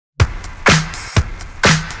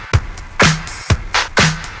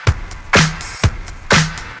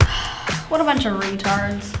What a bunch of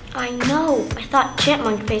retards. I know. I thought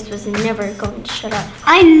Chipmunk Face was never going to shut up.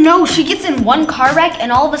 I know. She gets in one car wreck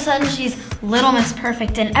and all of a sudden she's Little Miss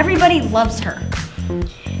Perfect and everybody loves her.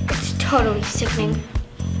 It's totally sickening.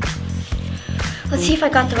 Let's see if I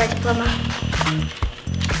got the right diploma.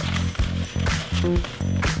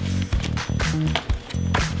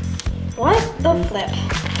 What the flip?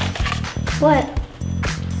 What?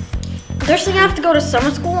 They're saying I have to go to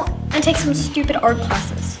summer school and take some stupid art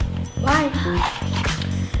classes. Why?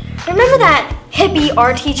 Remember that hippie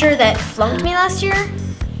art teacher that flunked me last year?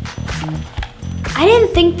 I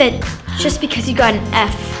didn't think that just because you got an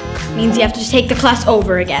F means you have to take the class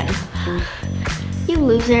over again. You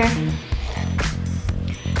loser.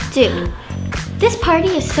 Dude, this party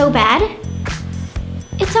is so bad,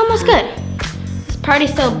 it's almost good. This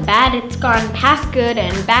party's so bad it's gone past good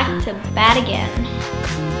and back to bad again.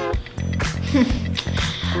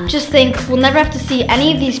 Just think, we'll never have to see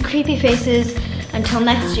any of these creepy faces until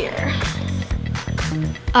next year.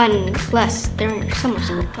 Unless they're in your summer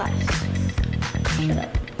school class. Shut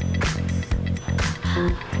up.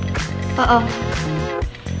 Uh-oh.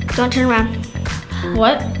 Don't turn around.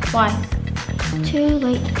 What? Why? Too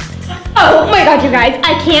late. Oh my god, you guys,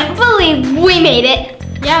 I can't believe we made it.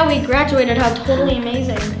 Yeah, we graduated. How totally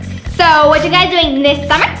amazing. So, what you guys doing this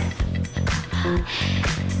summer?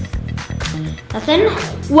 Nothing?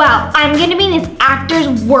 Well, I'm gonna be in this actor's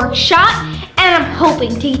workshop, and I'm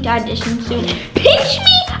hoping to get to audition soon. Pinch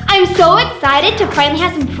me! I'm so excited to finally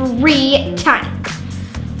have some free time.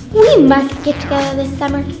 We must get together this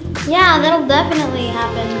summer. Yeah, that'll definitely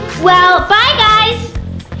happen. Well, bye guys!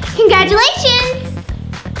 Congratulations!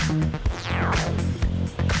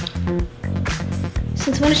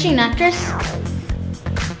 Since when is she an actress?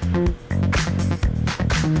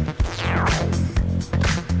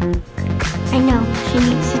 I know, she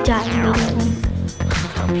needs to die immediately.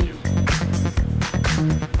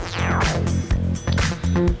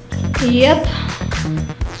 Yep.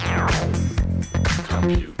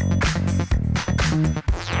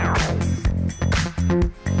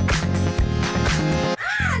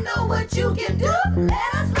 I know what you can do.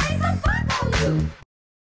 Let us lay some funk on you.